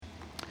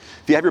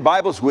If you have your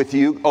Bibles with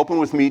you, open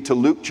with me to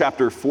Luke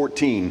chapter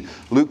 14.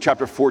 Luke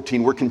chapter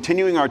 14. We're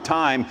continuing our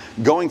time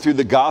going through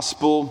the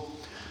Gospel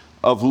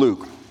of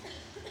Luke.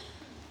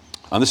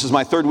 This is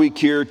my third week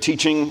here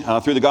teaching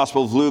through the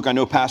Gospel of Luke. I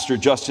know Pastor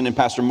Justin and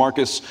Pastor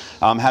Marcus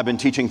have been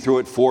teaching through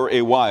it for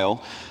a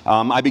while.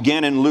 I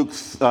began in Luke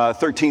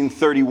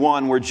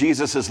 13:31, where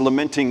Jesus is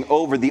lamenting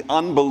over the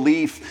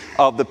unbelief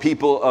of the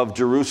people of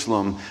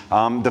Jerusalem.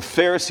 The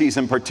Pharisees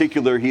in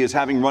particular, he is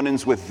having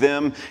run-ins with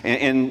them.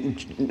 In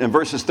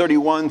verses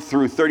 31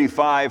 through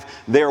 35,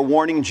 they are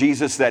warning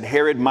Jesus that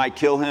Herod might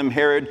kill him.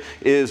 Herod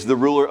is the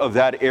ruler of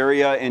that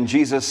area, and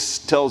Jesus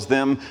tells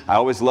them, I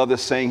always love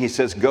this saying, he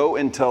says, go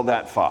and tell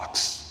that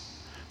fox,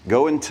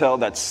 go and tell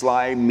that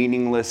sly,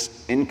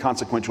 meaningless,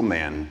 inconsequential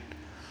man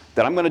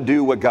that I'm going to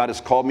do what God has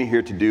called me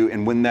here to do,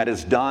 and when that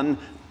is done,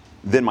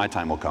 then my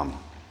time will come.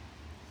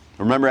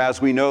 Remember,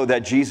 as we know, that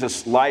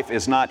Jesus' life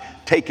is not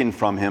taken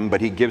from him, but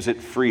he gives it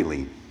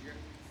freely.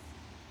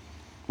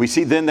 We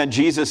see then that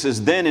Jesus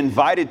is then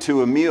invited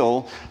to a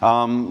meal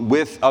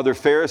with other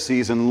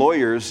Pharisees and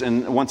lawyers.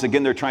 And once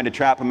again, they're trying to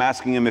trap him,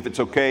 asking him if it's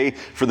okay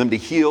for them to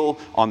heal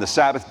on the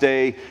Sabbath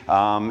day.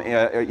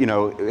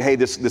 Hey,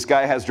 this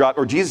guy has dropped,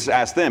 or Jesus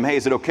asked them, hey,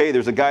 is it okay?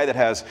 There's a guy that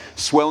has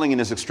swelling in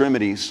his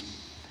extremities.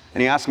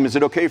 And he asked him, is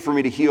it okay for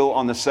me to heal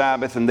on the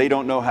Sabbath? And they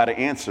don't know how to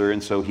answer,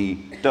 and so he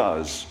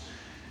does.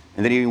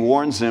 And then he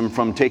warns them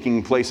from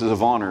taking places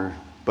of honor,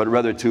 but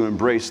rather to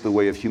embrace the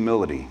way of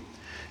humility.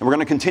 And we're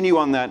going to continue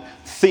on that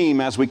theme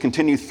as we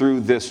continue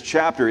through this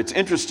chapter. It's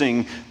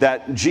interesting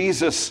that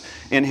Jesus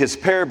and his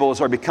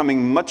parables are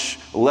becoming much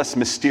less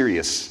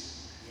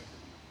mysterious.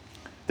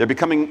 They're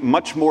becoming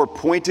much more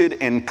pointed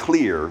and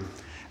clear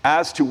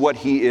as to what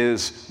he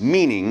is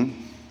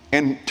meaning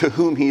and to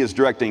whom he is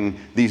directing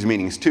these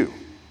meanings to.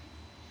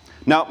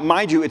 Now,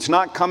 mind you, it's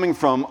not coming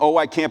from, oh,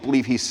 I can't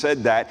believe he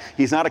said that.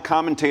 He's not a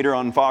commentator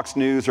on Fox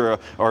News or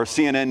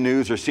CNN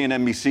News or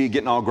CNNBC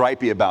getting all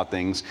gripey about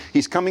things.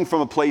 He's coming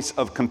from a place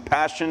of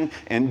compassion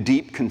and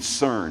deep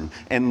concern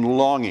and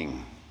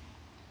longing.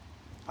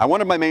 I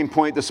wanted my main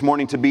point this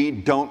morning to be,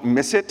 don't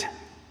miss it.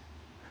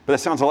 But that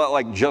sounds a lot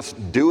like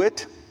just do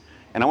it.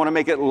 And I want to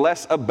make it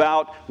less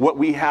about what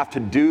we have to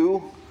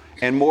do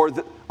and more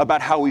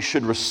about how we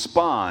should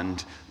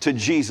respond to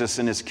Jesus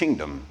and his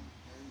kingdom.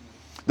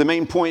 The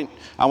main point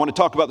I want to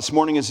talk about this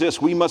morning is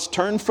this. We must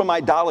turn from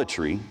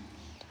idolatry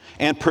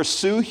and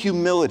pursue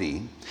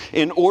humility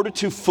in order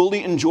to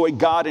fully enjoy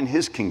God and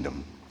his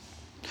kingdom.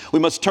 We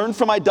must turn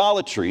from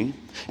idolatry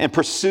and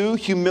pursue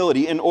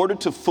humility in order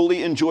to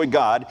fully enjoy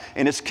God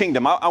and his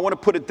kingdom. I want to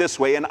put it this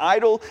way. An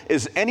idol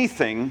is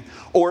anything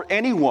or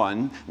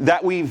anyone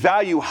that we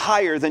value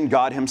higher than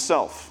God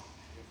himself.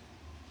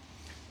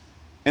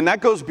 And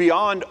that goes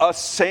beyond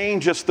us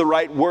saying just the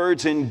right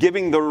words and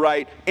giving the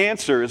right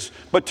answers,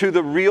 but to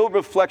the real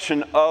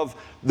reflection of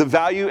the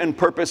value and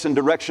purpose and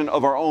direction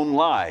of our own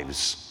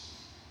lives.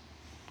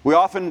 We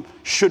often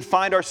should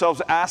find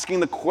ourselves asking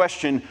the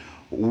question,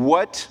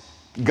 what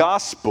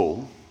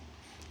gospel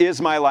is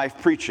my life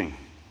preaching?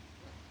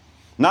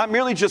 Not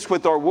merely just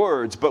with our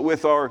words, but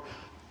with our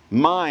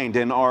mind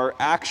and our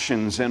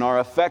actions and our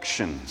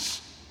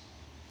affections.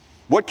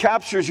 What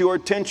captures your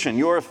attention,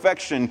 your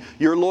affection,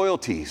 your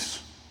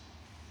loyalties?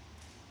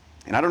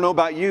 And I don't know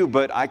about you,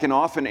 but I can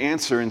often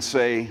answer and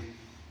say,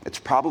 it's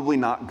probably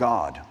not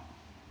God.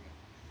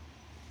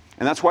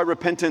 And that's why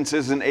repentance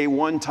isn't a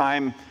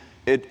one-time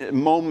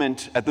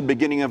moment at the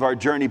beginning of our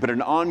journey, but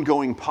an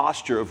ongoing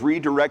posture of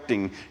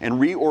redirecting and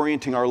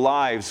reorienting our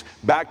lives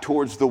back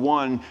towards the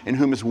one in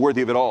whom is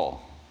worthy of it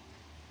all.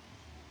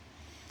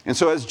 And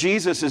so as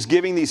Jesus is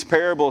giving these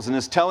parables and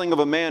is telling of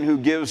a man who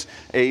gives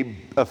a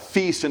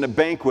feast and a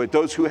banquet,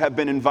 those who have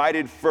been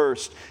invited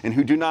first and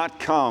who do not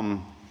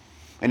come,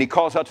 and he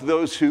calls out to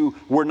those who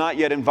were not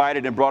yet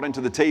invited and brought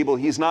into the table.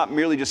 He's not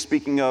merely just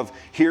speaking of,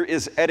 here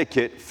is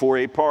etiquette for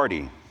a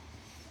party.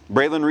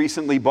 Braylon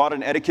recently bought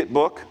an etiquette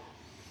book.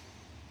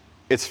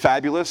 It's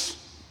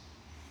fabulous.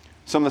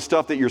 Some of the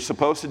stuff that you're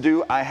supposed to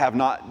do, I have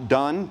not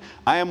done.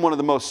 I am one of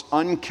the most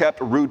unkept,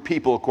 rude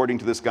people, according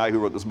to this guy who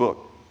wrote this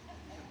book.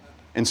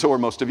 And so are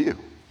most of you.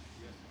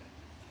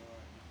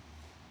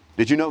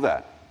 Did you know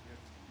that?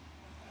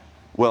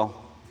 Well,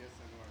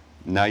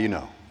 now you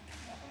know.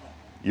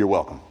 You're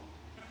welcome.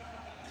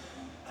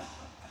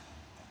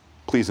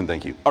 Please and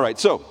thank you. All right,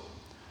 so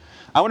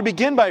I want to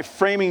begin by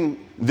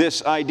framing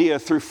this idea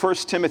through 1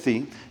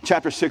 Timothy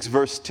chapter 6,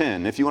 verse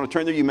 10. If you want to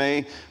turn there, you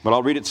may, but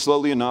I'll read it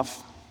slowly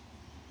enough.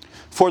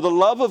 For the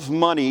love of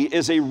money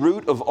is a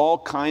root of all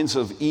kinds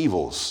of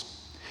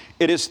evils.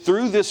 It is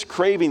through this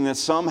craving that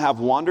some have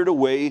wandered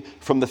away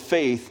from the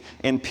faith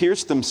and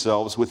pierced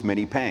themselves with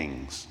many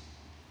pangs.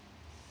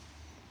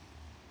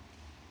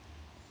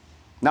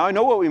 Now, I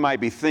know what we might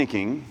be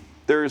thinking.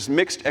 There's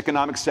mixed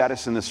economic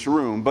status in this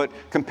room, but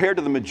compared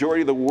to the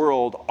majority of the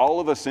world, all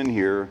of us in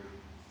here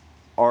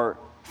are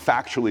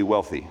factually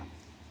wealthy.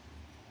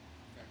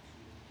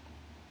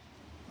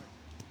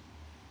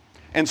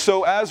 And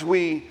so as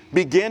we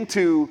begin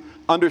to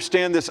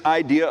understand this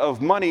idea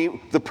of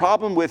money, the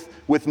problem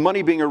with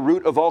money being a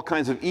root of all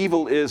kinds of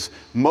evil is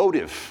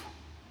motive.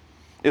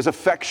 is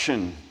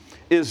affection,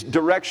 is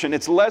direction.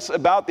 It's less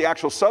about the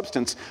actual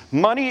substance.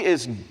 Money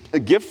is a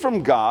gift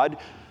from God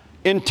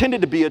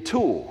intended to be a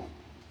tool.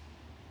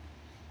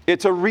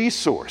 It's a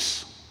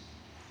resource.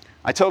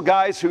 I tell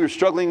guys who are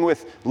struggling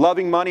with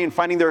loving money and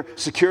finding their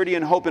security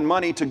and hope in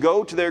money to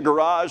go to their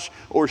garage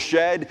or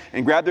shed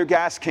and grab their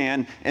gas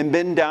can and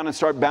bend down and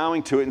start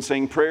bowing to it and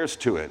saying prayers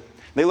to it.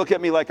 They look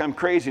at me like I'm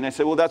crazy, and I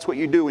say, well, that's what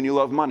you do when you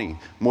love money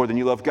more than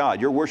you love God.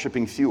 You're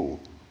worshiping fuel.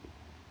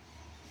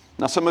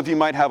 Now, some of you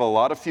might have a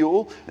lot of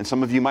fuel, and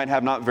some of you might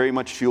have not very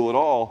much fuel at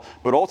all,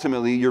 but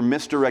ultimately you're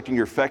misdirecting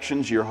your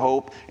affections, your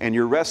hope, and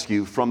your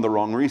rescue from the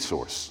wrong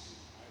resource.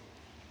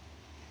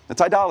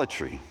 That's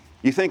idolatry.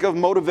 You think of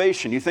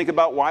motivation. You think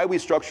about why we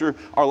structure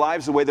our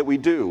lives the way that we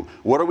do.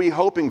 What are we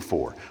hoping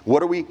for?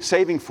 What are we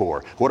saving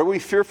for? What are we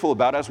fearful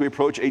about as we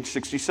approach age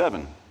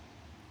 67?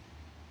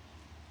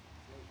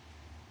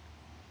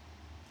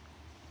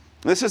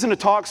 This isn't a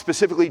talk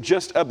specifically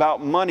just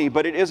about money,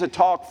 but it is a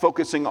talk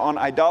focusing on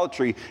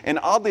idolatry. And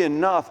oddly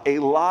enough, a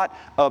lot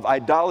of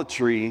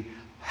idolatry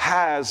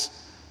has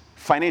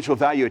financial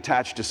value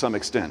attached to some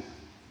extent.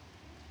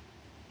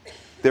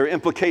 There are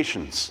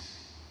implications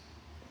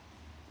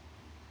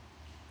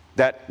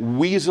that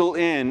weasel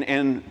in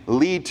and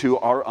lead to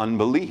our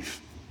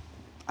unbelief.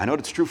 I know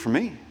it's true for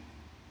me.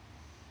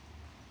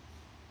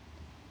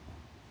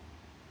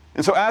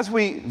 And so as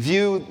we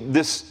view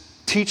this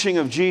teaching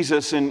of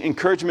Jesus and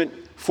encouragement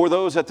for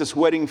those at this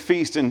wedding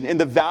feast and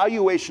the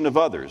valuation of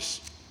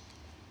others,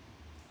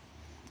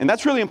 and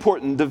that's really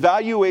important, the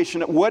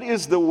valuation, what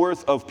is the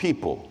worth of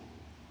people?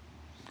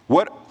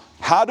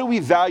 How do we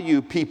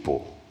value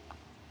people?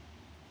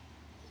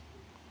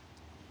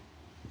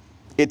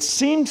 It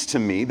seems to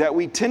me that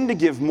we tend to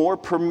give more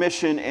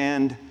permission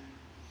and,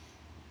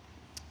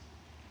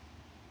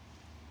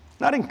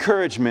 not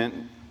encouragement,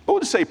 but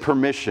we'll just say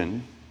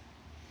permission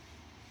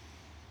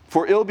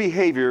for ill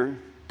behavior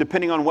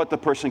depending on what the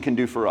person can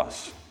do for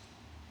us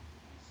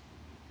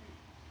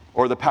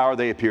or the power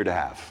they appear to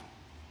have.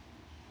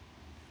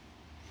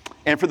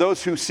 And for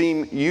those who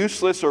seem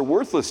useless or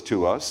worthless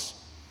to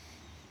us,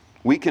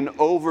 we can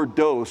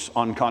overdose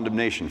on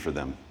condemnation for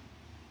them.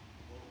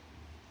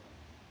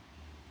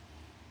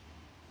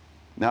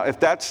 Now,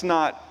 if that's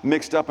not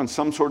mixed up in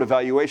some sort of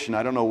valuation,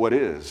 I don't know what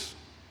is.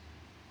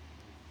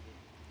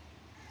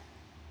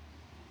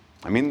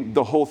 I mean,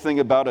 the whole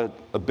thing about a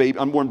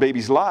unborn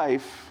baby's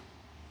life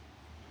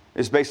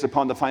is based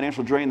upon the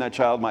financial drain that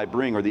child might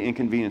bring or the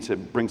inconvenience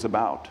it brings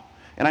about.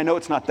 And I know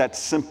it's not that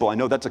simple. I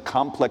know that's a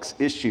complex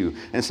issue.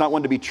 And it's not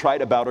one to be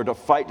trite about or to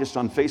fight just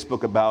on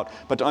Facebook about,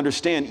 but to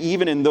understand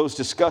even in those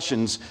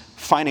discussions,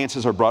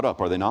 finances are brought up,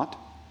 are they not?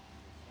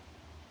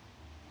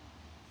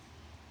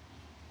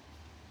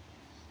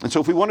 And so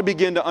if we want to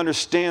begin to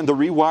understand the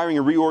rewiring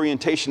and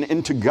reorientation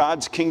into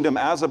God's kingdom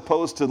as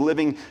opposed to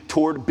living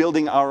toward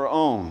building our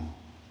own,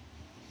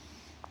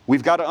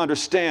 we've got to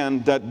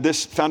understand that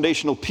this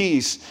foundational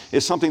piece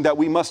is something that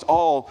we must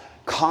all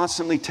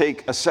constantly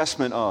take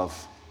assessment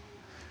of.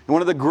 And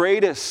one of the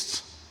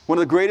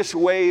greatest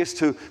ways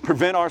to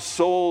prevent our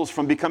souls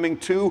from becoming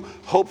too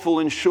hopeful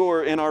and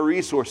sure in our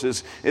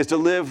resources is to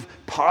live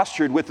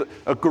postured with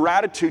a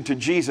gratitude to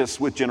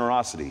Jesus with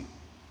generosity.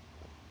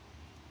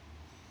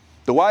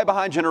 The why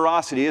behind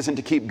generosity isn't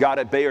to keep God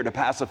at bay or to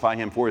pacify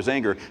him for his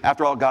anger.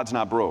 After all, God's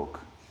not broke.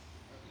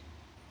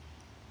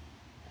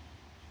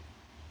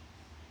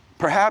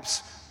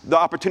 Perhaps the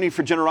opportunity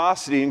for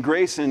generosity and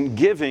grace and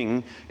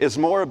giving is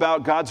more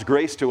about God's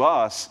grace to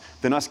us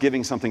than us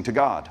giving something to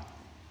God.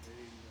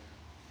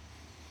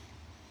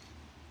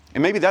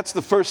 And maybe that's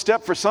the first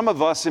step for some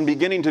of us in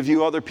beginning to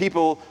view other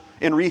people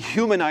and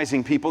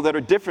rehumanizing people that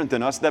are different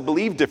than us, that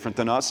believe different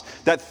than us,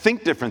 that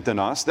think different than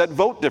us, that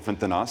vote different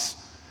than us,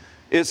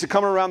 is to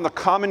come around the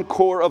common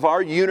core of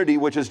our unity,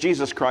 which is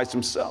Jesus Christ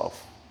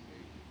himself.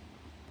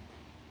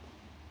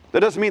 That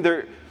doesn't mean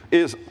there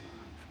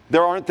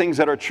aren't things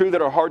that are true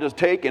that are hard to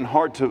take and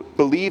hard to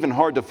believe and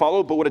hard to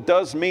follow, but what it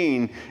does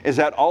mean is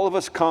that all of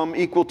us come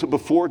equal to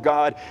before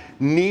God,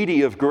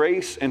 needy of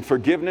grace and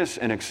forgiveness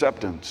and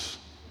acceptance.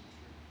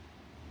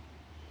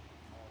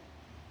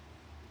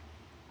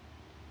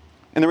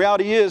 And the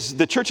reality is,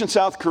 the church in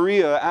South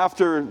Korea,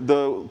 after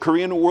the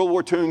World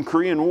War II and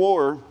Korean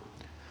War,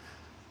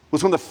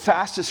 was one of the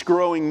fastest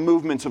growing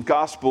movements of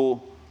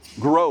gospel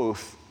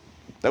growth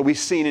that we've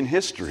seen in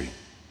history.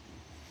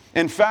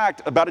 In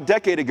fact, about a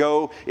decade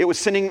ago, it was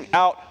sending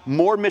out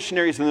more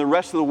missionaries than the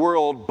rest of the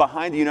world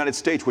behind the United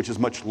States, which is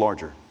much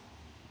larger.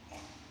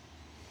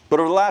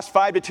 But over the last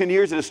 5 to 10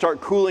 years, it has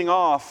started cooling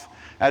off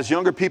as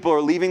younger people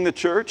are leaving the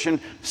church, and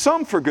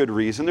some for good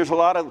reason. There's a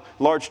lot of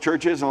large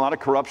churches and a lot of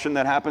corruption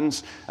that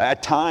happens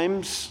at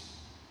times.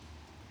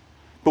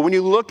 But when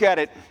you look at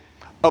it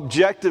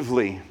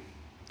objectively,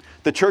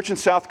 the church in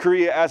South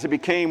Korea, as it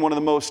became one of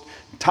the most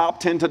top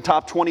 10 to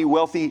top 20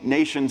 wealthy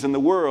nations in the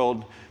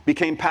world,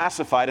 became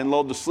pacified and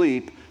lulled to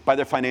sleep by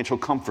their financial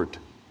comfort.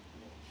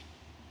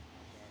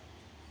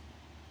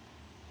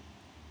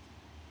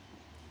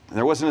 And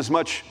there wasn't as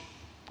much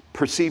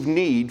perceived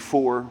need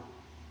for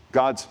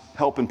God's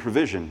help and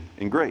provision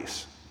and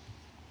grace.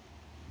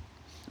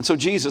 And so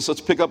Jesus,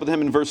 let's pick up with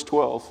him in verse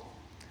 12.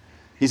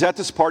 He's at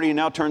this party and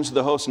now turns to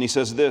the host and he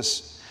says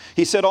this.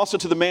 He said also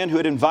to the man who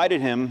had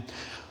invited him,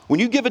 when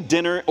you give a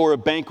dinner or a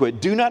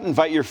banquet, do not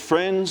invite your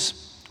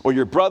friends or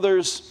your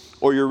brothers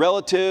or your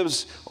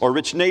relatives or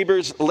rich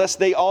neighbors, lest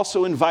they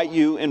also invite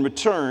you in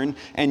return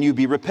and you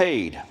be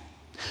repaid.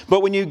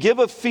 But when you give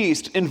a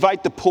feast,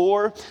 invite the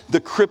poor, the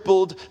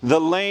crippled, the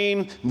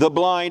lame, the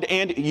blind,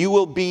 and you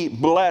will be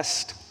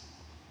blessed.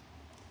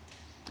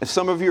 If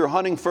some of you are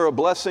hunting for a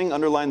blessing,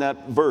 underline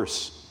that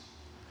verse.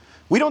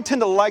 We don't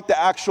tend to like the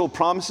actual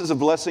promises of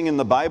blessing in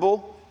the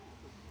Bible,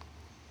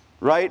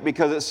 right?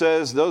 Because it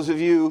says, those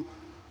of you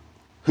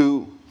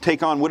who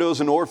take on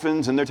widows and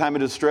orphans in their time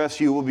of distress,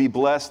 you will be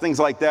blessed. Things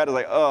like that are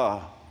like,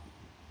 ugh.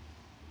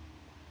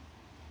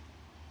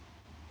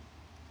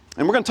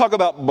 And we're going to talk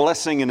about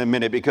blessing in a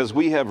minute because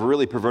we have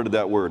really perverted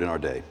that word in our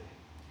day.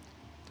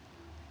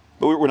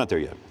 But we're not there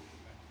yet.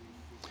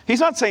 He's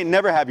not saying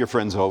never have your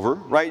friends over,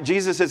 right?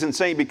 Jesus isn't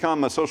saying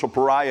become a social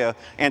pariah,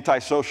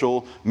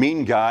 antisocial,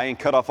 mean guy and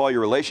cut off all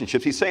your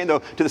relationships. He's saying, though,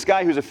 to this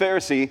guy who's a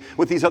Pharisee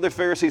with these other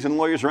Pharisees and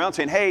lawyers around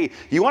saying, hey,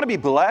 you want to be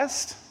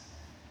blessed?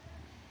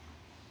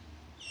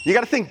 You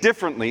got to think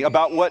differently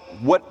about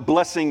what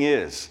blessing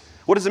is.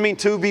 What does it mean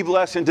to be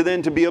blessed and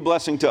to be a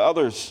blessing to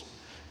others?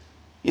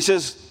 He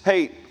says,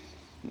 hey,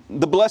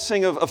 the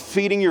blessing of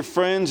feeding your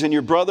friends and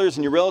your brothers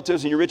and your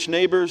relatives and your rich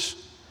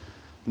neighbors,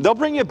 they'll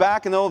bring you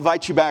back and they'll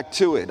invite you back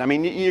to it. I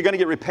mean, you're going to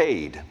get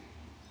repaid.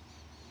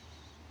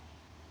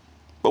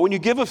 But when you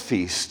give a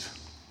feast,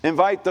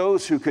 invite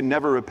those who can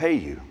never repay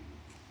you.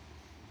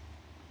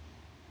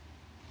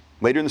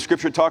 Later in the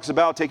scripture it talks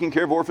about taking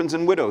care of orphans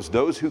and widows,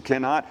 those who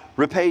cannot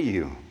repay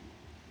you.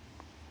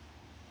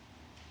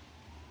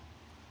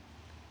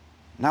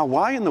 Now,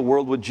 why in the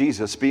world would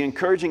Jesus be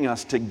encouraging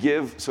us to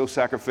give so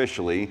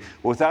sacrificially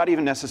without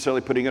even necessarily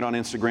putting it on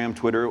Instagram,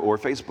 Twitter, or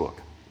Facebook?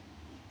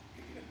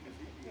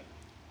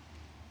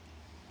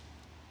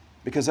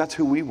 Because that's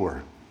who we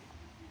were.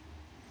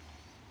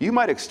 You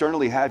might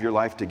externally have your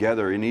life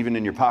together and even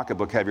in your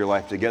pocketbook have your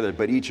life together,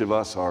 but each of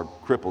us are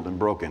crippled and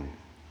broken.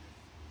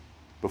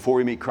 Before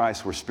we meet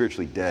Christ, we're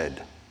spiritually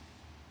dead.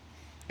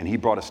 And he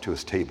brought us to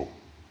his table.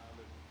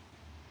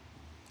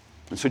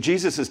 And so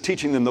Jesus is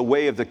teaching them the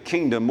way of the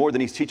kingdom more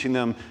than he's teaching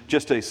them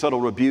just a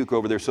subtle rebuke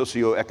over their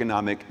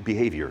socioeconomic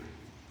behavior.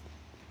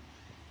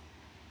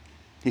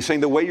 He's saying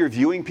the way you're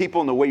viewing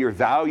people and the way you're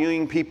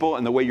valuing people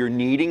and the way you're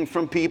needing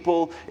from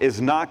people is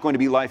not going to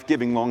be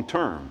life-giving long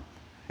term.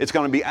 It's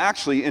going to be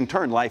actually, in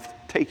turn,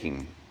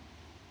 life-taking.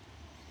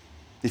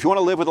 If you want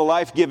to live with a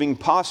life-giving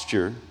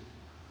posture,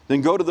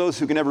 then go to those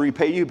who can never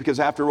repay you, because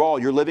after all,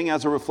 you're living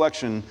as a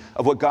reflection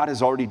of what God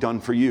has already done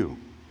for you.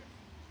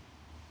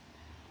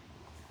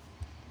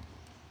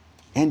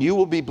 And you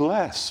will be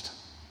blessed.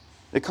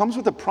 It comes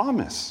with a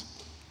promise.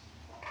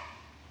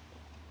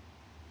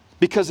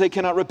 Because they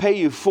cannot repay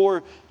you,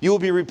 for you will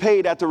be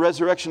repaid at the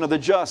resurrection of the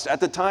just. At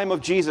the time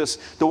of Jesus,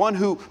 the one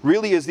who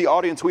really is the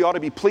audience we ought to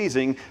be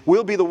pleasing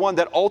will be the one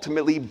that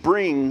ultimately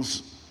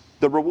brings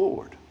the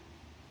reward.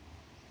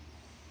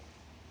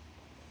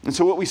 And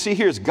so what we see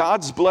here is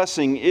God's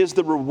blessing is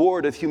the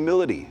reward of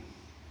humility.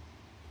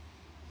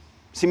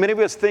 See, many of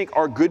us think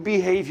our good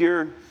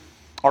behavior,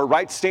 our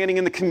right standing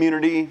in the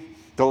community,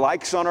 the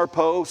likes on our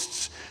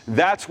posts,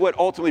 that's what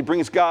ultimately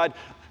brings God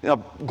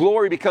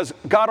glory, because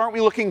God, aren't we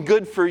looking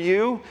good for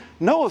you?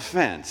 No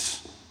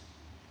offense.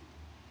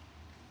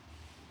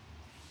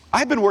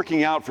 I've been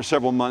working out for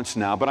several months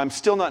now, but I'm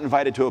still not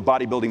invited to a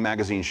bodybuilding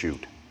magazine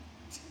shoot.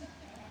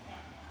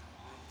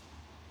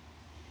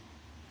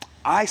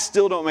 I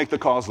still don't make the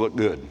cause look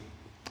good.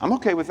 I'm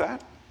okay with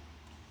that.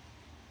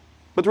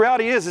 But the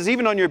reality is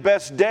even on your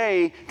best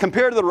day,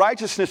 compared to the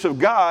righteousness of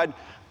God,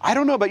 I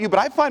don't know about you, but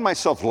I find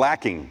myself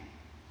lacking.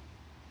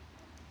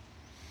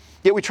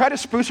 Yet we try to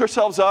spruce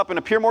ourselves up and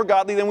appear more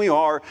godly than we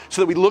are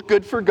so that we look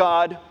good for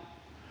God.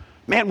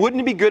 Man,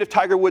 wouldn't it be good if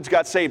Tiger Woods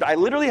got saved? I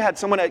literally had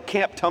someone at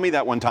camp tell me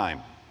that one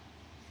time.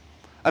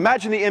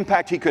 Imagine the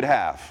impact he could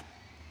have.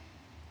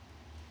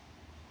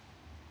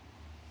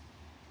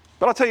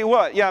 But I'll tell you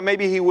what, yeah,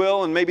 maybe he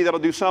will, and maybe that'll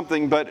do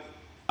something. But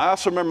I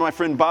also remember my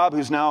friend Bob,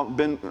 who's now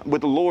been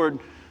with the Lord,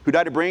 who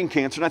died of brain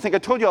cancer. And I think I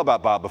told you all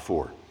about Bob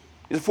before.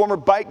 He's a former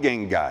bike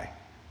gang guy.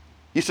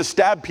 He used to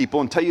stab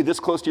people and tell you this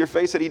close to your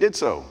face that he did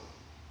so.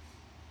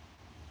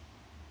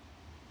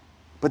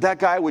 But that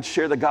guy would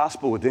share the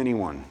gospel with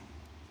anyone.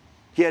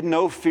 He had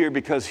no fear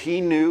because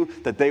he knew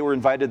that they were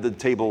invited to the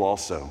table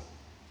also.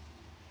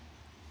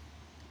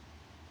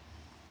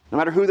 No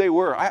matter who they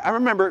were. I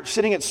remember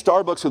sitting at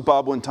Starbucks with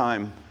Bob one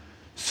time,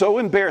 so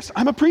embarrassed.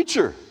 I'm a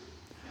preacher.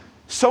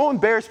 So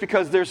embarrassed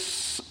because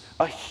there's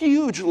a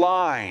huge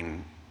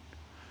line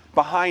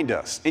behind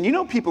us. And you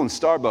know, people in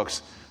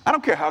Starbucks, I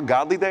don't care how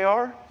godly they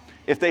are,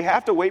 if they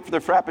have to wait for their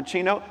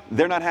Frappuccino,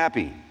 they're not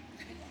happy.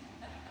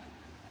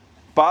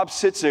 Bob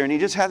sits there and he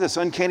just had this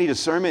uncanny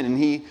discernment, and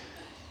he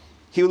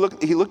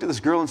looked at this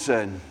girl and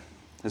said,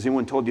 "Has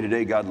anyone told you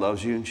today God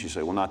loves you?" And she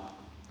said, "Well,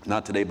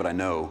 not today, but I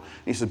know." And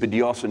he said, "But do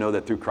you also know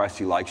that through Christ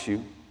he likes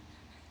you?"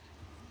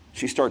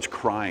 She starts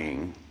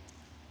crying.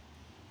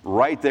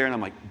 right there. And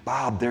I'm like,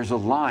 Bob, there's a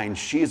line.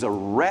 She's a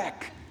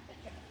wreck.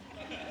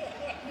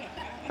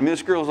 I mean,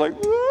 this girl's like,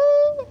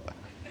 woo.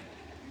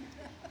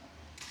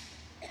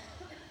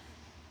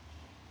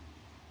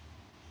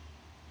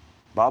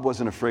 Bob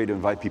wasn't afraid to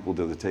invite people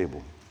to the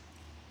table,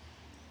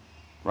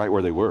 right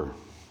where they were.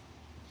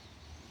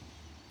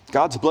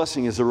 God's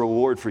blessing is a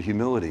reward for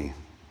humility.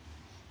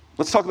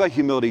 Let's talk about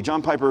humility.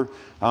 John Piper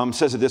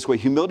says it this way: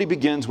 humility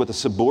begins with a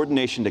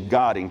subordination to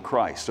God in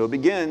Christ. So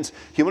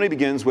humility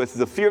begins with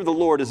the fear of the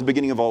Lord is the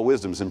beginning of all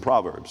wisdoms in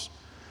Proverbs.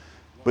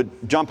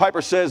 But John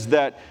Piper says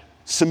that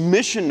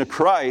submission to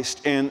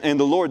Christ and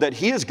the Lord, that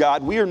He is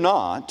God, we are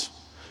not,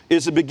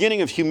 is the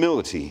beginning of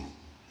humility.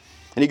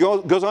 And he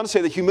goes on to say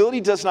that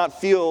humility does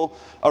not feel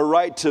a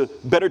right to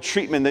better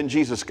treatment than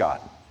Jesus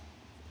got.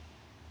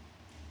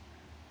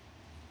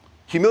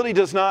 Humility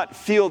does not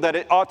feel that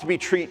it ought to be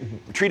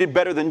treated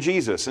better than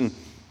Jesus. And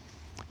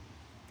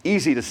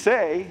easy to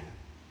say,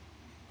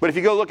 but if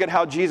you go look at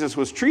how Jesus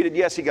was treated,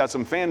 yes, he got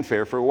some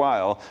fanfare for a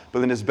while, but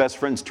then his best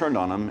friends turned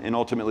on him and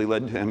ultimately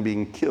led to him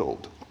being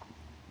killed.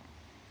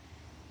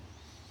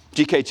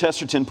 G.K.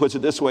 Chesterton puts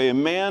it this way: a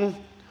man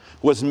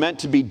was meant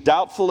to be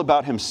doubtful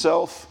about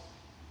himself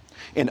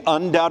and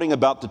undoubting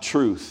about the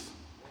truth.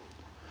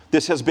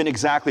 This has been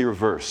exactly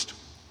reversed.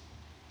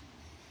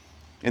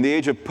 In the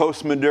age of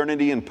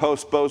postmodernity and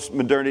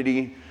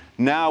post-postmodernity,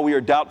 now we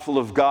are doubtful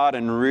of God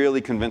and really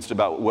convinced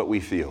about what we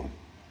feel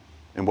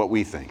and what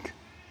we think.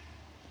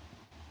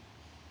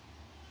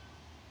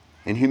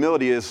 And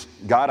humility is,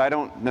 God, I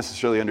don't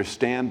necessarily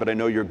understand, but I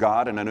know you're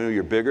God and I know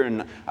you're bigger,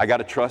 and I got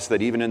to trust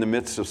that even in the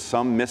midst of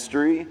some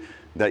mystery,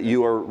 that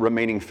you are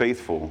remaining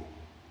faithful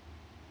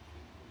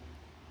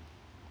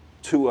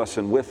to us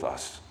and with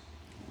us.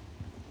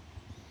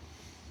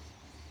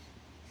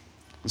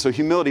 And so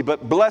humility,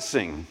 but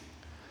blessing.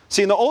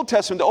 See, in the Old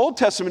Testament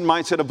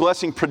mindset of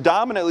blessing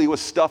predominantly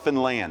was stuff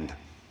and land.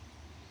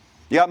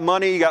 You got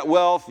money, you got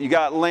wealth, you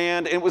got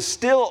land, and it was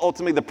still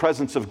ultimately the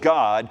presence of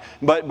God.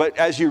 But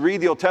as you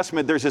read the Old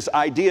Testament, there's this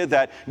idea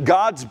that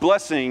God's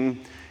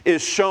blessing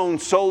is shown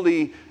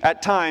solely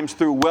at times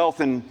through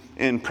wealth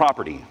and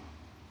property.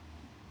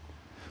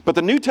 But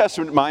the New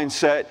Testament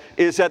mindset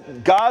is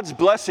that God's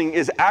blessing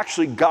is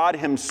actually God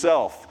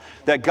Himself.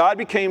 That God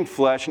became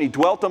flesh and He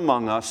dwelt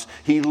among us.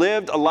 He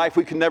lived a life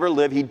we could never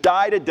live. He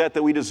died a death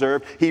that we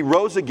deserve. He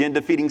rose again,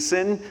 defeating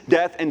sin,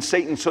 death, and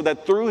Satan, so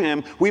that through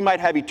Him we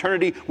might have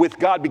eternity with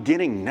God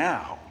beginning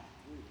now.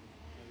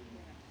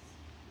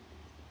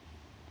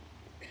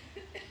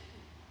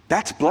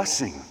 That's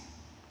blessing.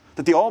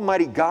 That the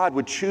Almighty God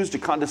would choose to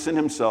condescend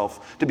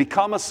Himself, to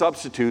become a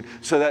substitute,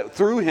 so that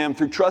through Him,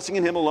 through trusting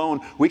in Him alone,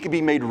 we could be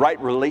made right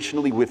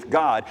relationally with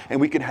God, and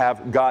we could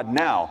have God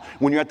now.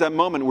 When you're at that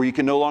moment where you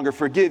can no longer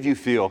forgive, you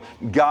feel,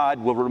 God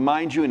will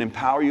remind you and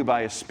empower you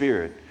by His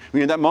Spirit. When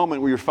you're in that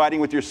moment where you're fighting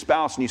with your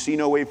spouse and you see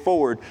no way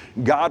forward,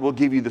 God will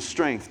give you the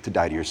strength to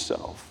die to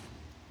yourself,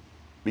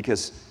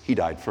 because He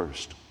died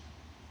first.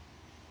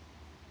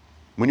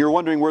 When you're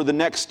wondering where the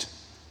next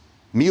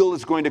meal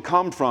is going to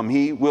come from,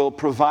 He will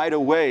provide a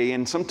way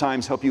and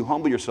sometimes help you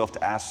humble yourself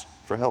to ask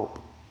for help.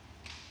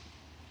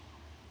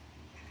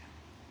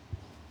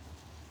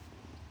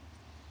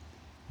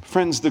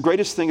 Friends, the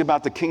greatest thing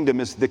about the kingdom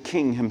is the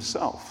King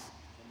Himself.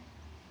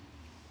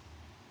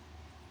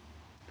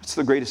 It's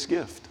the greatest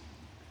gift.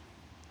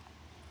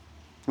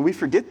 And we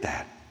forget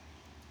that.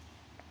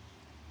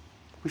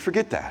 We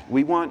forget that.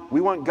 We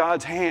want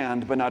God's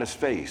hand, but not His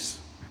face.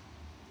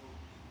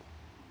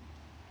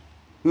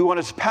 We want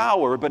His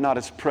power, but not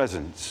His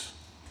presence.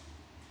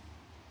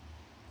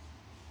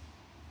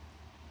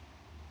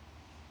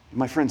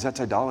 My friends, that's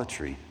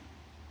idolatry.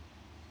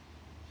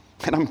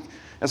 And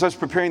as I was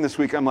preparing this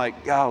week, I'm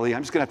like, golly,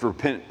 I'm just going to have to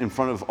repent in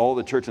front of all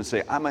the church and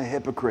say, I'm a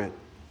hypocrite.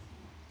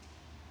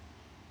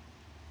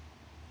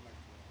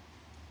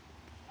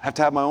 I have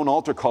to have my own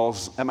altar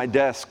calls at my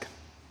desk.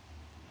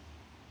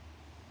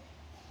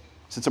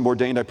 Since I'm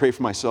ordained, I pray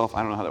for myself.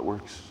 I don't know how that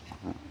works.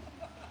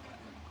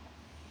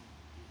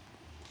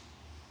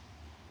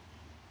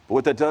 But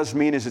what that does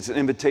mean is it's an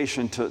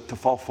invitation to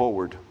fall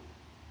forward,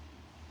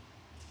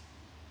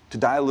 to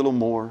die a little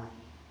more,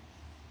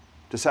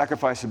 to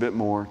sacrifice a bit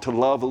more, to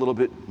love a little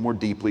bit more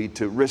deeply,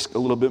 to risk a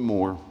little bit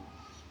more.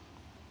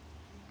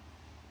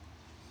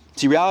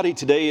 See, reality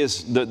today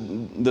is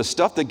the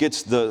stuff that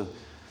gets the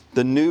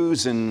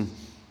news and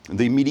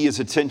the media's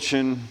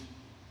attention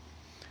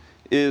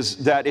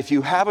is that if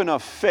you have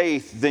enough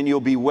faith, then you'll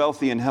be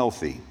wealthy and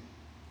healthy.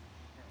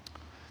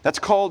 That's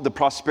called the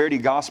prosperity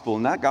gospel,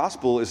 and that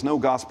gospel is no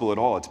gospel at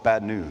all. It's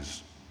bad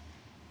news.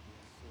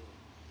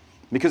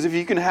 Because if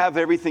you can have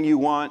everything you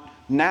want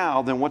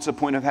now, then what's the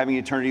point of having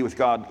eternity with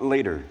God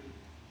later?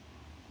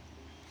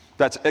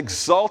 That's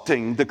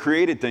exalting the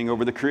created thing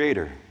over the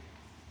Creator.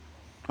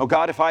 Oh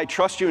God, if I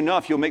trust you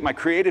enough, you'll make my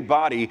created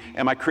body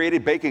and my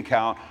created bank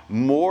account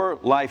more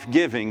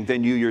life-giving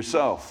than you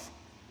yourself.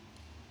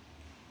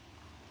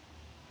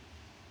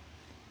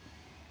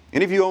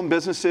 Any of you own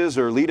businesses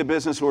or lead a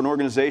business or an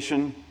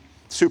organization?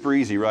 Super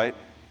easy, right?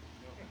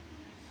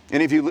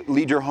 Any of you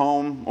lead your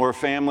home or a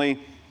family?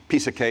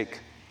 Piece of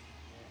cake.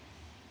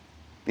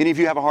 Any of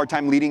you have a hard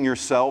time leading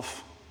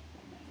yourself?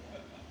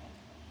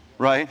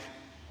 Right?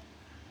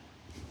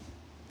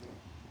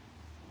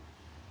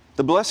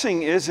 The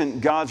blessing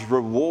isn't God's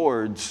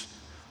rewards.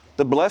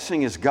 The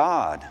blessing is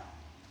God.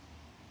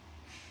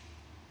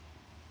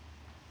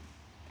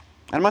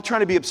 I'm not trying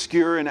to be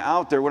obscure and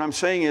out there. What I'm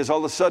saying is all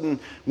of a sudden,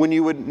 when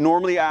you would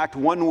normally act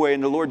one way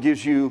and the Lord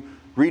gives you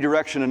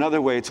redirection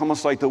another way, it's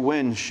almost like the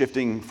wind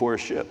shifting for a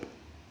ship,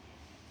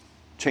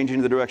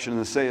 changing the direction of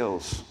the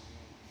sails.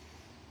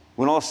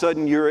 When all of a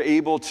sudden you're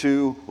able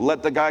to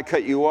let the guy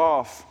cut you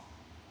off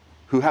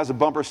who has a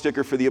bumper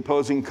sticker for the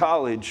opposing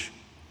college,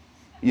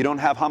 you don't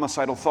have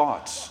homicidal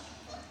thoughts.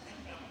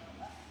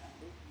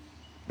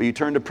 But you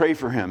turn to pray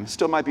for him.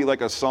 Still might be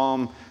like a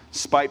psalm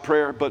spite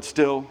prayer, but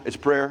still it's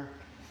prayer.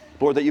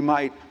 Lord, that you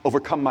might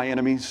overcome my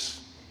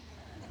enemies.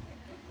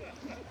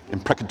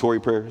 Imprecatory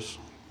prayers.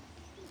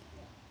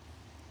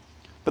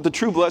 But the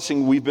true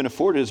blessing we've been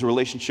afforded is a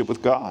relationship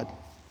with God.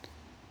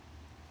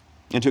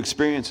 And to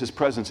experience his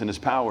presence and his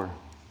power.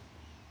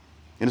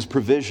 And his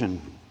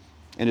provision.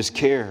 And his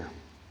care.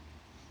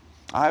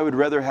 I would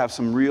rather have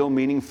some real,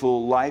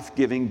 meaningful,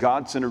 life-giving,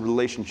 God-centered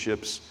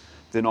relationships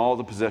than all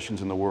the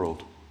possessions in the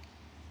world.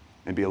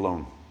 And be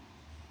alone.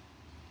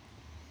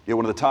 Yet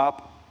one of the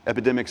top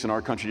epidemics in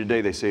our country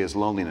today, they say, is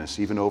loneliness,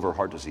 even over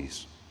heart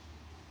disease.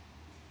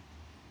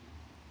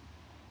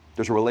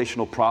 There's a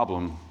relational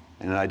problem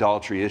and an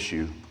idolatry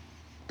issue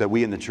that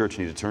we in the church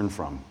need to turn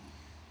from.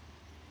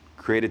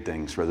 Created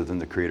things rather than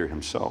the Creator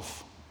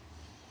himself.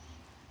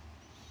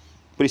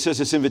 But he says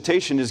this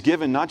invitation is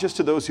given not just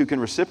to those who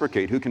can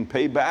reciprocate, who can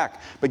pay back,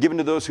 but given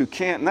to those who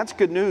can't. And that's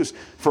good news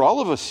for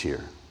all of us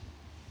here.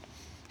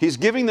 He's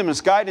giving them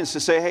his guidance to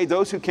say, hey,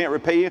 those who can't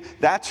repay you,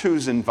 that's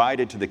who's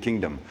invited to the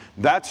kingdom.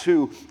 That's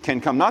who can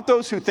come. Not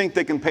those who think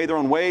they can pay their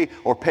own way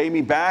or pay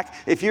me back.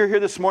 If you're here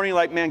this morning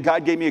like, man,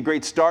 God gave me a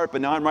great start,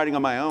 but now I'm riding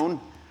on my own.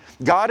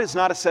 God is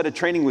not a set of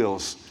training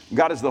wheels.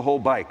 God is the whole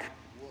bike.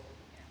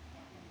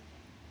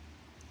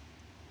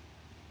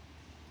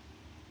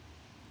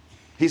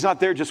 He's not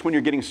there just when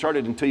you're getting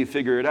started until you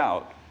figure it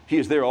out. He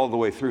is there all the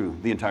way through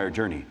the entire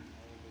journey.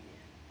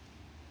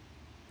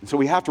 And so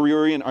we have to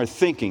reorient our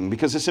thinking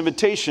because this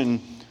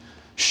invitation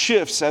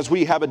shifts as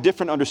we have a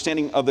different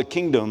understanding of the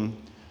kingdom.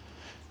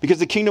 Because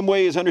the kingdom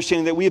way is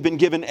understanding that we have been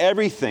given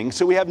everything,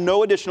 so we have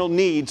no additional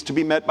needs to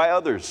be met by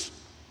others.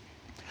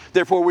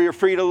 Therefore, we are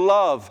free to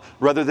love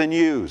rather than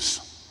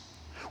use.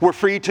 We're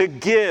free to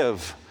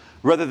give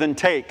rather than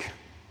take.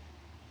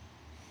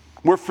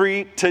 We're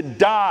free to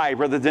die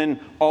rather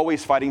than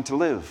always fighting to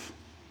live.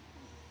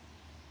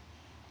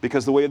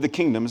 Because the way of the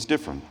kingdom is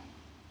different.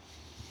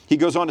 He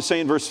goes on to say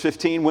in verse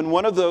 15, when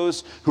one of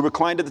those who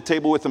reclined at the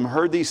table with him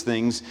heard these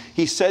things,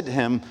 he said to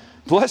him,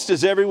 blessed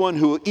is everyone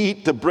who will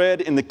eat the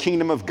bread in the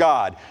kingdom of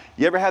God.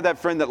 You ever had that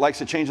friend that likes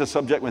to change the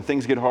subject when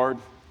things get hard?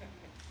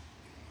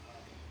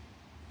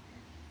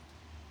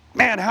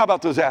 Man, how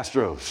about those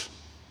Astros?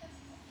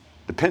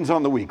 Depends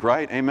on the week,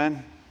 right?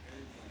 Amen?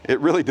 It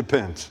really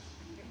depends.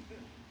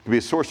 It can be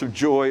a source of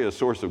joy, a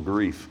source of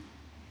grief.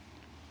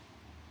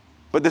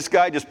 But this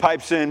guy just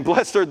pipes in,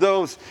 blessed are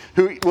those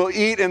who will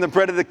eat in the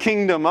bread of the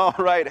kingdom. All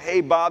right, hey,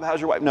 Bob, how's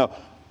your wife? No,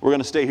 we're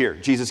going to stay here.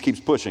 Jesus keeps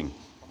pushing.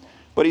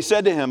 But he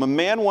said to him, a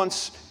man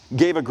once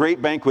gave a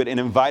great banquet and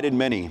invited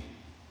many.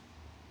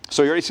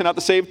 So he already sent out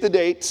the save the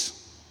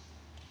dates,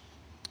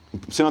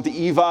 sent out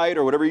the Evite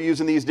or whatever you're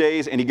using these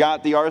days, and he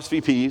got the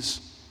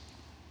RSVPs.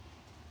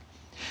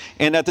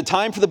 And at the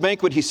time for the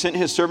banquet, he sent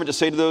his servant to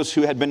say to those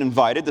who had been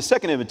invited, the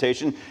second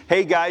invitation,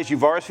 hey guys, you've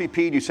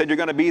RSVP'd, you said you're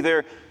going to be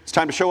there, it's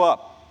time to show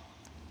up.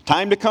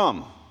 Time to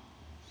come.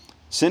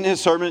 Send his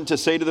servant to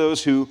say to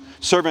those who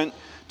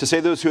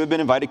have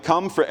been invited,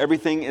 come, for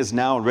everything is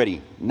now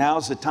ready.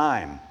 Now's the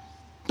time.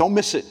 Don't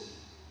miss it.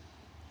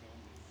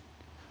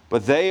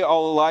 But they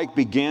all alike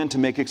began to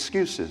make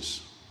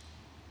excuses.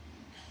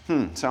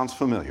 Sounds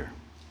familiar.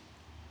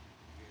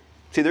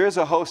 See, there is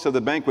a host of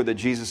the banquet that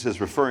Jesus is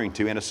referring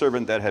to, and a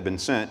servant that had been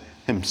sent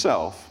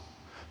himself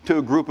to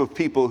a group of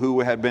people who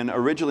had been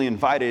originally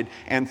invited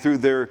and through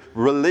their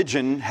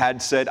religion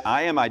had said,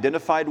 I am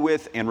identified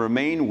with and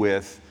remain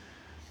with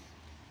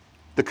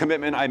the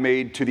commitment I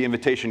made to the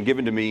invitation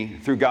given to me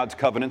through God's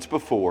covenants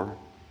before.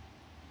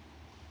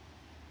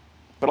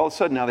 But all of a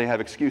sudden now they have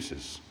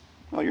excuses.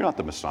 Well, you're not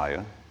the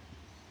Messiah.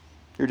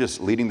 You're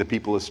just leading the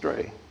people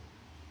astray.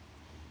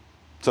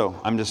 So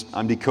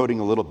I'm decoding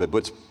a little bit, but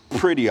it's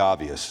pretty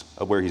obvious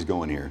of where he's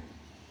going here.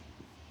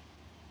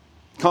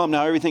 Come,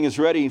 now everything is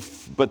ready,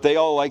 but they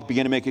all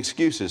began to make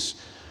excuses.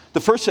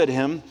 The first said to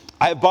him,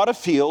 I have bought a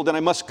field and I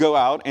must go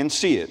out and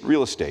see it,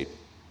 real estate.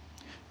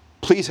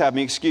 Please have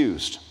me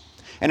excused.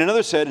 And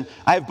another said,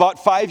 I have bought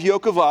 5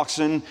 yoke of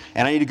oxen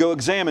and I need to go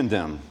examine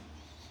them.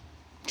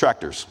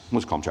 Tractors,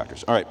 let's call them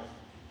tractors. All right.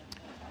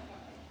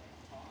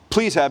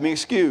 Please have me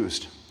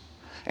excused.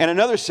 And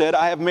another said,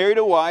 I have married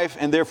a wife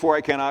and therefore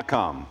I cannot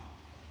come.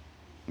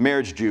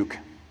 Marriage juke.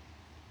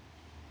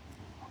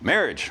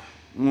 Marriage.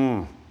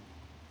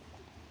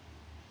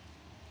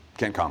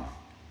 Can't come.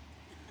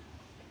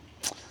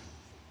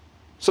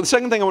 So the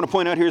second thing I want to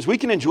point out here is we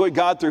can enjoy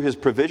God through his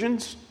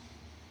provisions,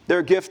 They're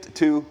a gift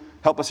to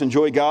help us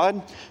enjoy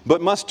God,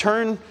 but must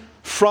turn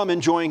from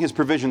enjoying his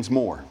provisions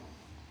more.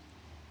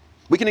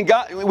 We can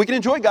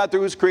enjoy God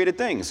through his created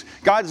things.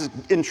 God has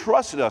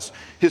entrusted us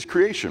his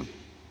creation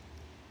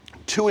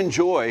to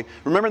enjoy.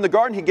 Remember, in the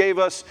garden, he gave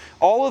us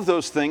all of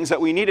those things that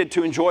we needed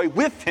to enjoy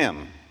with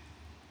him.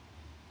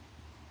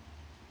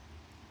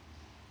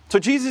 So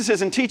Jesus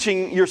isn't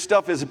teaching your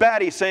stuff is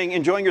bad. He's saying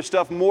enjoying your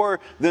stuff more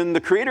than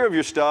the creator of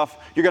your stuff,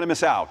 you're going to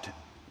miss out.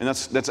 And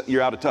that's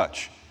you're out of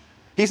touch.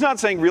 He's not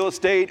saying real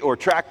estate or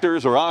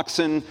tractors or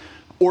oxen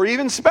or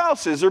even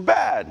spouses are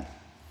bad.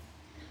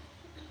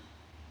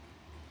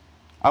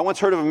 I once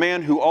heard of a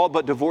man who all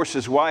but divorced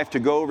his wife to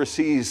go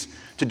overseas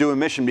to do a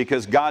mission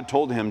because God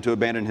told him to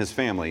abandon his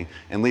family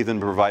and leave them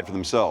to provide for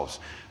themselves.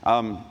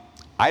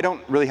 I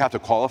don't really have to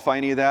qualify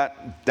any of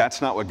that.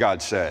 That's not what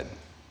God said.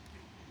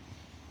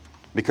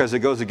 Because it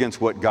goes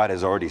against what God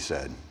has already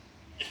said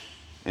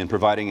in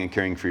providing and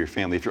caring for your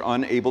family. If you're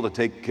unable to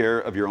take care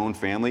of your own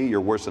family,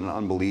 you're worse than an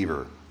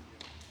unbeliever.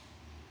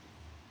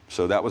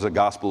 So that was a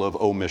gospel of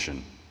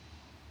omission,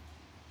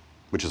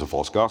 which is a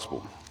false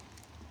gospel.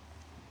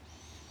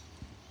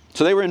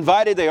 So they were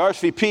invited, they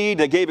RSVP'd,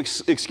 they gave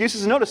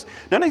excuses. Notice,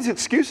 none of these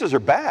excuses are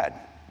bad.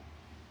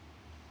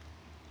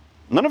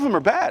 None of them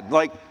are bad.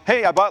 Like,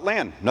 hey, I bought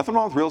land. Nothing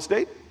wrong with real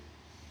estate.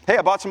 Hey,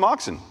 I bought some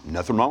oxen.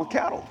 Nothing wrong with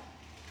cattle.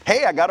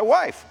 Hey, I got a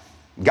wife.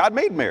 God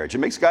made marriage. It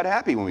makes God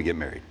happy when we get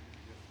married.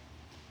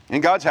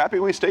 And God's happy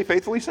when we stay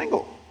faithfully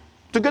single.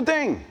 It's a good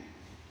thing.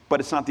 But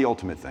it's not the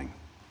ultimate thing.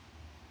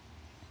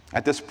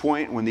 At this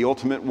point, when the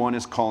ultimate one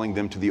is calling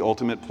them to the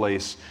ultimate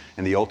place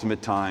and the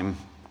ultimate time,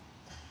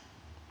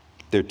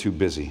 they're too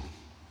busy.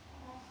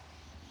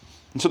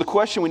 And so the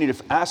question we need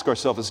to ask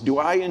ourselves is, do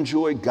I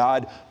enjoy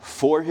God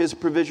for his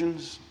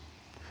provisions?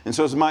 And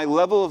so is my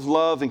level of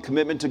love and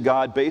commitment to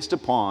God based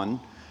upon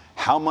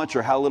how much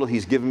or how little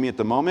he's given me at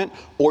the moment?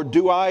 Or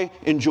do I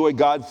enjoy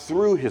God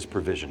through his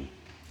provision?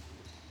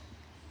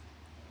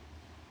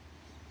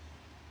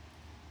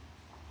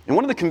 And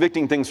one of the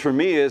convicting things for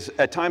me is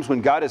at times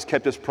when God has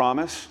kept his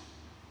promise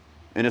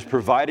and has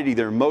provided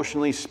either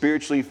emotionally,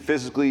 spiritually,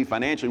 physically,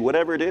 financially,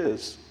 whatever it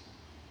is,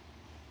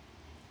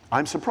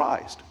 I'm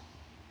surprised.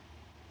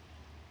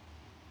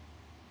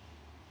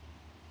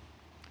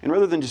 And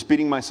rather than just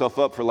beating myself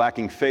up for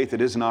lacking faith,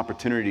 it is an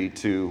opportunity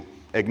to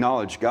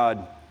acknowledge,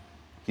 God,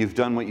 you've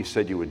done what you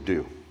said you would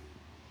do.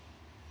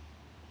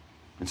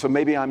 And so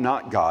maybe I'm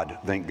not God,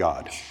 thank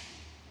God.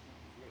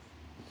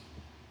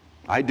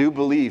 I do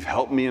believe,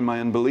 help me in my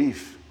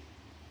unbelief.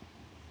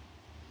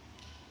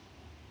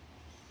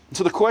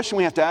 So the question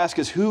we have to ask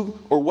is, who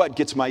or what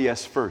gets my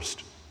yes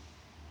first?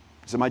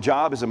 Is it my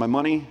job? Is it my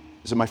money?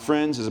 Is it my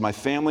friends? Is it my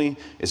family?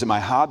 Is it my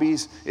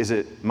hobbies? Is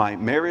it my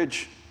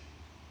marriage?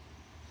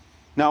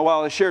 Now,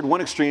 while I shared one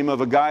extreme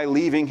of a guy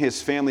leaving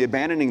his family,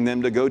 abandoning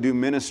them to go do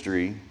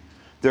ministry,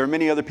 there are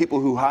many other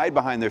people who hide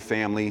behind their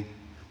family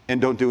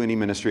and don't do any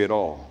ministry at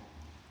all.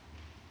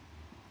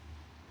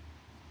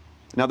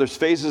 Now, there's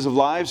phases of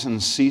lives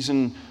and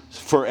season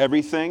for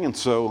everything, and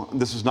so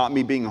this is not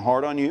me being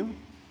hard on you.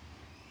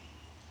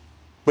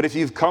 But if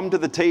you've come to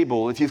the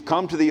table, if you've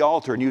come to the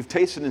altar and you've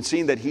tasted and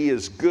seen that he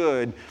is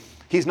good,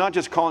 he's not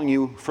just calling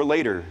you for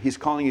later. He's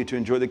calling you to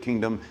enjoy the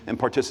kingdom and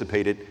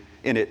participate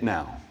in it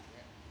now.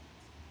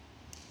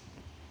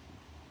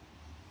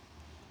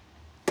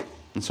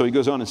 And so he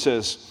goes on and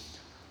says,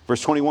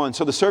 verse 21,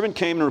 so the servant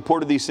came and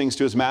reported these things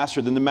to his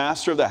master. Then the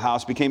master of the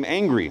house became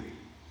angry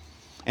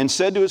and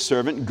said to his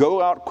servant,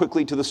 go out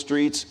quickly to the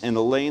streets and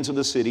the lanes of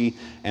the city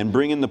and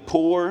bring in the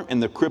poor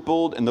and the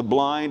crippled and the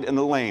blind and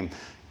the lame.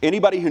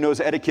 Anybody who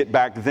knows etiquette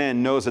back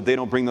then knows that they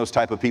don't bring those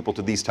type of people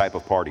to these type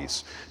of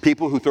parties.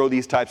 People who throw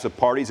these types of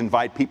parties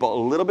invite people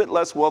a little bit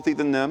less wealthy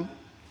than them,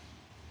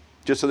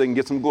 just so they can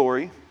get some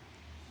glory,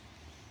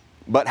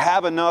 but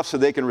have enough so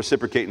they can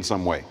reciprocate in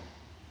some way.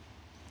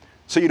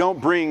 So you don't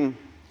bring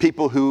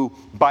people who,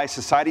 by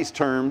society's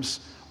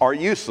terms, are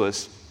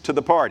useless to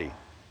the party.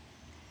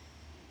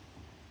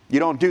 You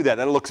don't do that.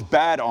 That looks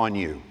bad on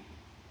you.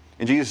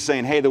 And Jesus is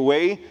saying, hey, the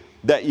way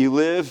that you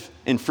live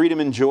in freedom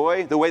and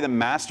joy, the way the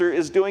master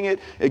is doing it,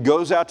 it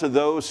goes out to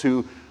those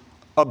who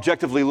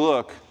objectively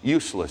look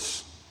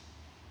useless.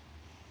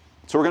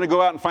 So we're going to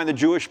go out and find the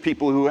Jewish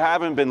people who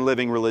haven't been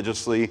living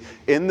religiously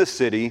in the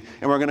city,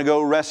 and we're going to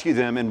go rescue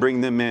them and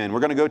bring them in. We're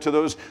going to go to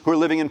those who are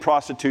living in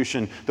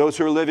prostitution, those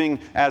who are living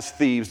as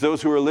thieves,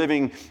 those who are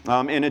living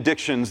in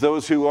addictions,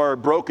 those who are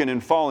broken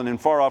and fallen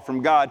and far off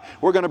from God.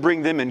 We're going to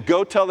bring them in.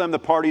 Go tell them the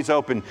party's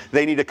open.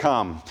 They need to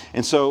come.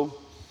 And so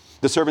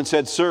the servant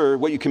said, sir,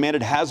 what you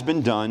commanded has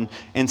been done,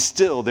 and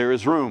still there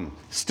is room.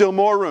 Still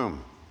more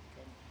room.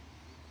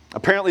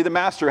 Apparently the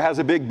master has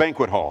a big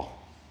banquet hall.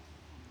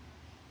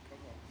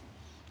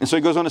 And so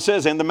he goes on and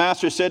says, and the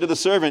master said to the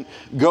servant,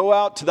 go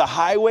out to the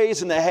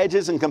highways and the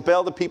hedges and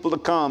compel the people to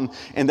come,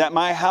 and that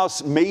my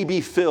house may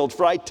be filled.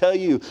 For I tell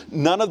you,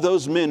 none of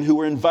those men who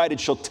were invited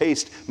shall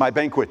taste my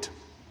banquet.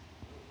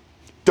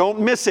 Don't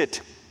miss it.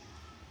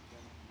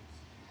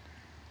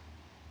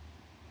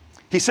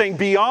 He's saying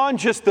beyond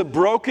just the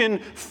broken,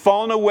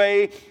 fallen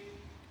away,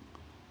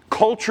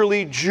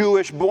 culturally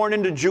Jewish, born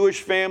into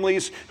Jewish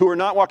families who are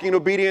not walking in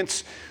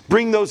obedience,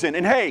 bring those in.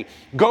 And hey,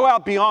 go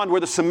out beyond where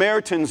the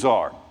Samaritans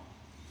are,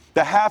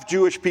 the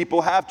half-Jewish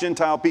people,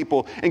 half-Gentile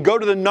people, and go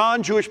to the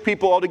non-Jewish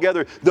people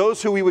altogether,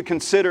 those who we would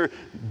consider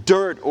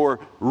dirt or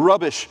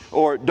rubbish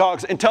or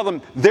dogs, and tell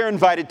them they're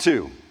invited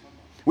too.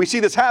 We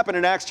see this happen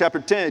in Acts chapter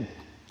 10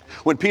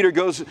 when Peter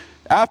goes,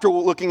 after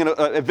looking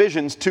at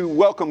visions, to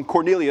welcome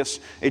Cornelius,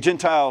 a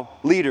Gentile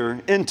leader,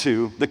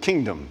 into the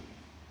kingdom.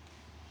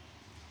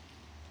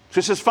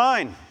 This is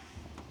fine.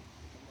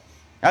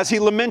 As he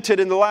lamented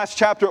in the last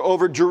chapter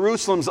over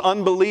Jerusalem's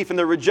unbelief and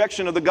the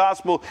rejection of the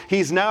gospel,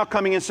 he's now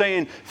coming and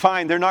saying,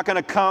 fine, they're not going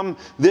to come.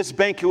 This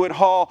banquet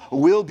hall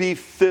will be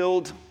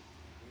filled.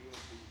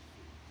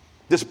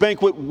 This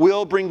banquet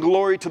will bring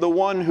glory to the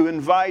one who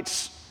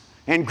invites,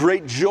 and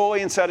great joy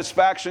and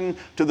satisfaction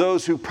to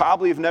those who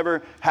probably have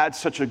never had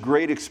such a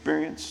great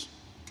experience.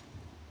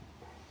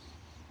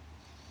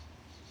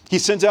 He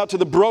sends out to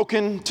the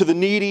broken, to the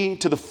needy,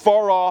 to the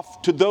far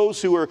off, to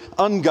those who are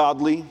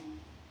ungodly.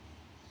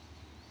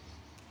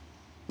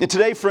 And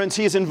today, friends,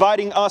 he is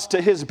inviting us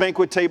to his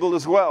banquet table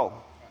as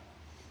well.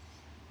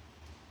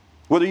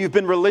 Whether you've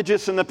been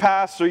religious in the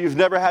past or you've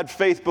never had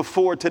faith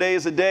before, today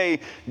is a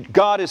day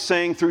God is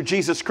saying through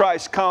Jesus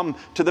Christ, come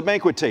to the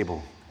banquet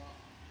table.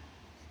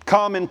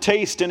 Come and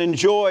taste and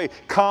enjoy.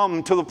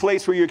 Come to the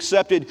place where you're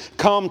accepted.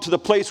 Come to the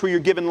place where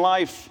you're given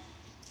life.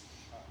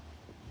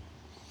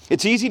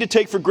 It's easy to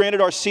take for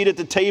granted our seat at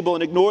the table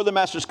and ignore the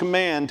Master's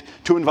command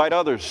to invite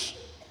others.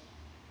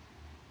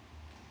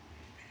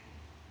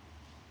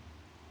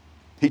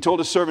 He told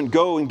his servant,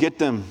 go and get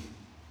them.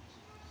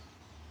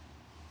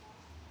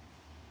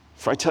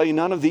 For I tell you,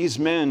 none of these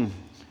men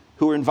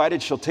who are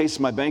invited shall taste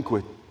my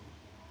banquet.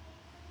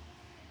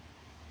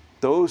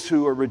 Those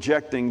who are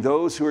rejecting,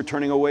 those who are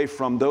turning away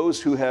from, those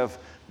who have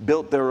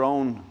built their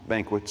own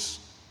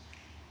banquets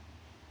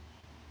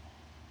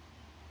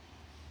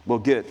will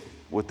get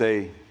what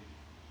they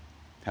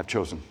have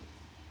chosen.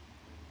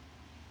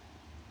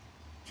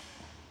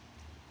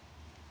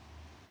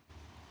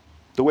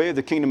 The way of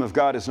the kingdom of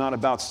God is not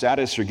about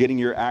status or getting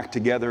your act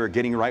together or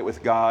getting right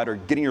with God or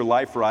getting your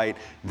life right,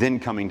 then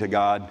coming to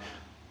God.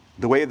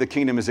 The way of the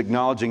kingdom is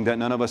acknowledging that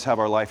none of us have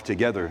our life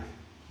together,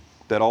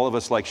 that all of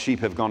us like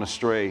sheep have gone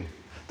astray,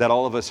 that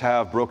all of us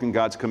have broken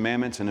God's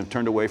commandments and have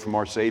turned away from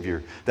our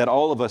Savior, that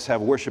all of us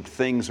have worshiped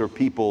things or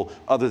people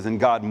other than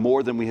God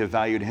more than we have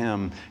valued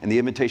Him. And the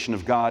invitation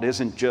of God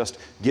isn't just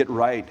get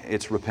right,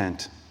 it's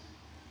repent.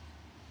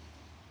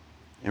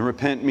 And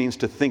repent means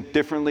to think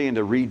differently and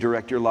to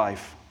redirect your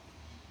life.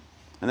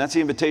 And that's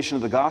the invitation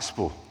of the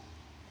gospel.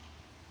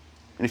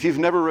 And if you've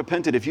never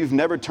repented, if you've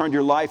never turned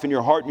your life and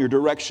your heart and your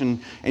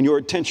direction and your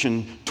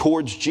attention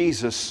towards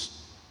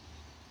Jesus,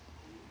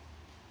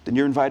 then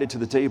you're invited to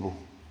the table.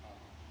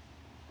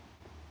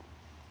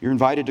 You're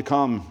invited to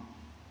come.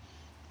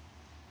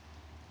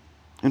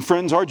 And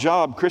friends, our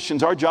job,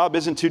 Christians, our job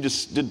isn't to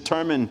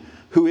determine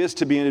who is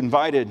to be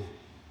invited,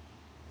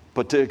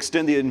 but to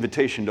extend the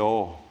invitation to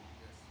all.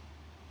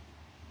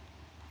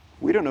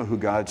 We don't know who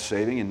God's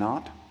saving and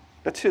not.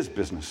 That's His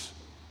business.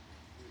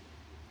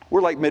 We're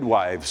like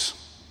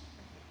midwives.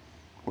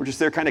 We're just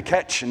there kind of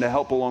catch and to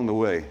help along the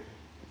way.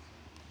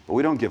 But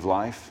we don't give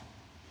life.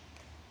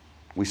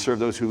 We serve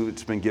those who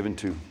it's been given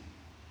to.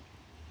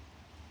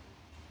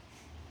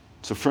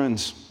 So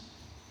friends,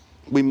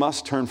 we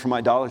must turn from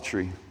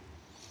idolatry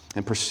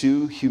and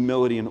pursue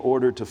humility in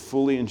order to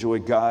fully enjoy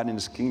God and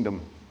His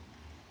kingdom.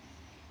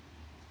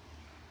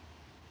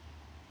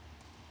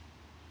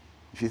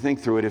 If you think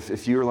through it,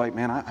 if you're like,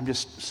 man, I'm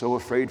just so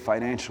afraid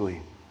financially,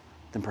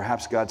 then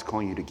perhaps God's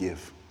calling you to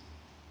give.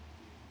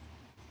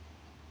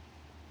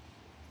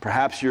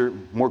 Perhaps you're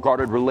more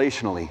guarded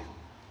relationally.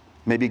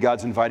 Maybe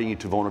God's inviting you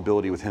to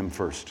vulnerability with Him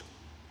first.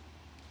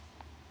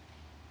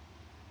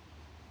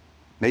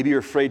 Maybe you're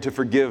afraid to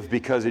forgive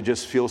because it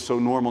just feels so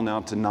normal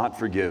now to not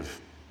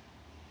forgive.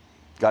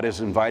 God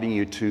is inviting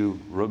you to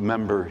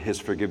remember His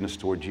forgiveness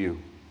towards you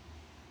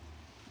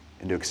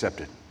and to accept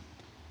it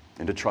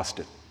and to trust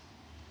it.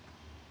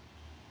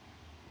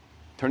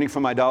 Turning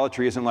from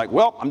idolatry isn't like,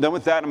 well, I'm done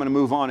with that, I'm going to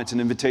move on. It's an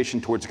invitation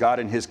towards God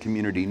and His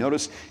community.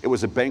 Notice it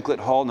was a banquet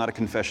hall, not a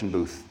confession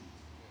booth,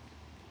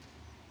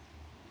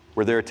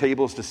 where there are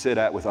tables to sit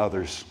at with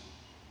others.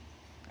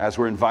 As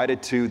we're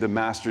invited to the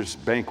Master's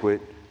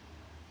banquet,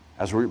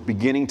 as we're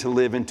beginning to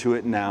live into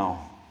it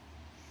now,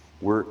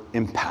 we're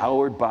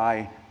empowered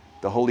by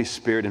the Holy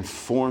Spirit,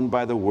 informed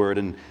by the Word,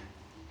 and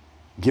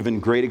given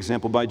great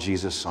example by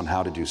Jesus on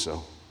how to do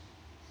so.